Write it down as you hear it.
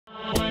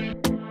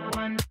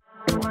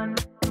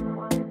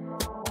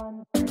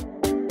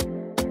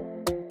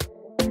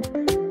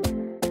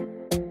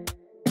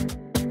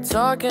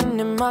talking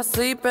in my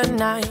sleep at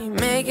night,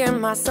 making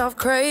myself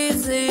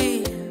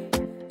crazy.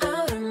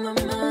 Out of my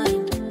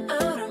mind,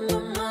 out of my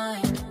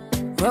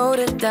mind. Wrote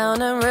it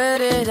down and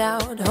read it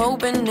out,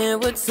 hoping it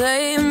would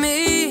save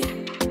me.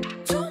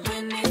 Too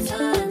many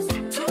times,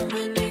 too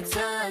many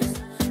times.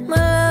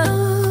 My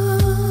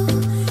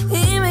love,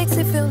 he makes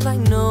me feel like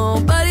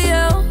nobody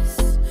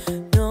else,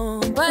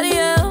 nobody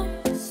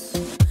else.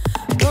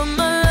 But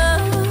my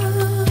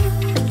love,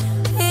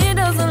 he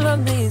doesn't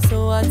love me,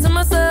 so I tell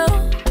myself,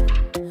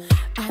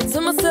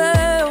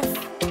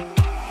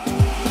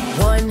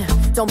 one,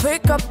 don't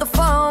pick up the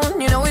phone,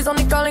 you know he's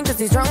only calling cause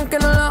he's drunk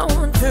and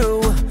alone.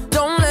 Two,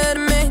 don't let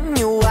him in,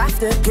 you have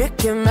to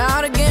kick him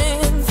out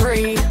again.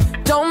 Three,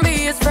 don't be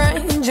his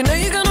friend, you know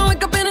you're gonna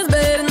wake up in his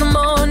bed in the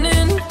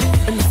morning.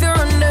 And if you're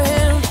under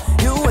him,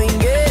 you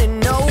ain't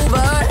getting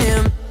over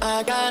him.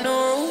 I got no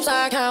rules,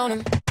 I count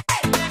him.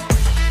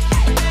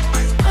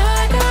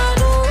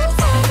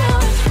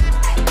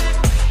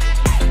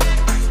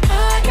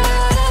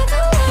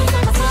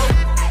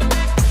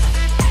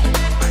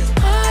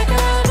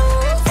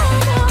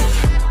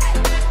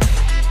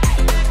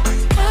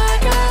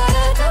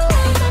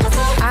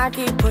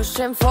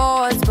 Pushing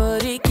forwards,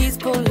 but he keeps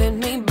pulling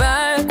me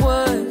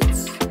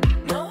backwards.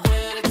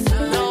 Nowhere to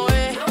turn,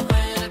 nowhere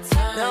to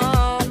turn.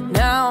 No.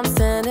 Now I'm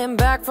standing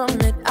back from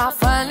it, I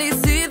finally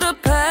see the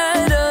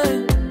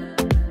pattern.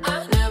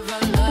 I never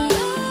loved.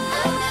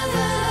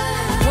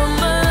 But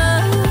my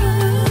love,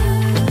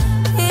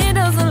 he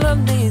doesn't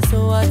love me,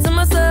 so I tell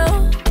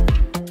myself,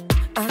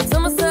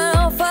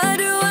 I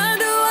do.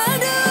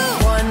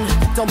 One,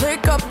 don't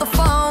pick up the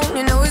phone,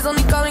 you know he's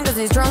only calling cause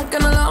he's drunk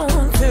and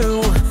alone.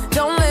 Two,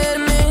 don't let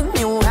him in,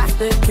 you have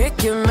to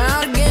kick him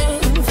out again.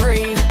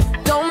 Three,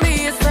 don't be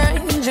his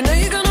friend, you know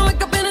you're gonna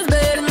wake up in his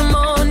bed in the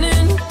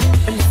morning.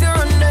 And if you're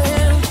under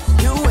him,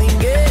 you ain't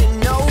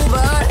getting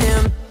over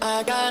him.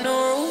 I got no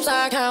rules,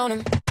 I count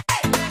him.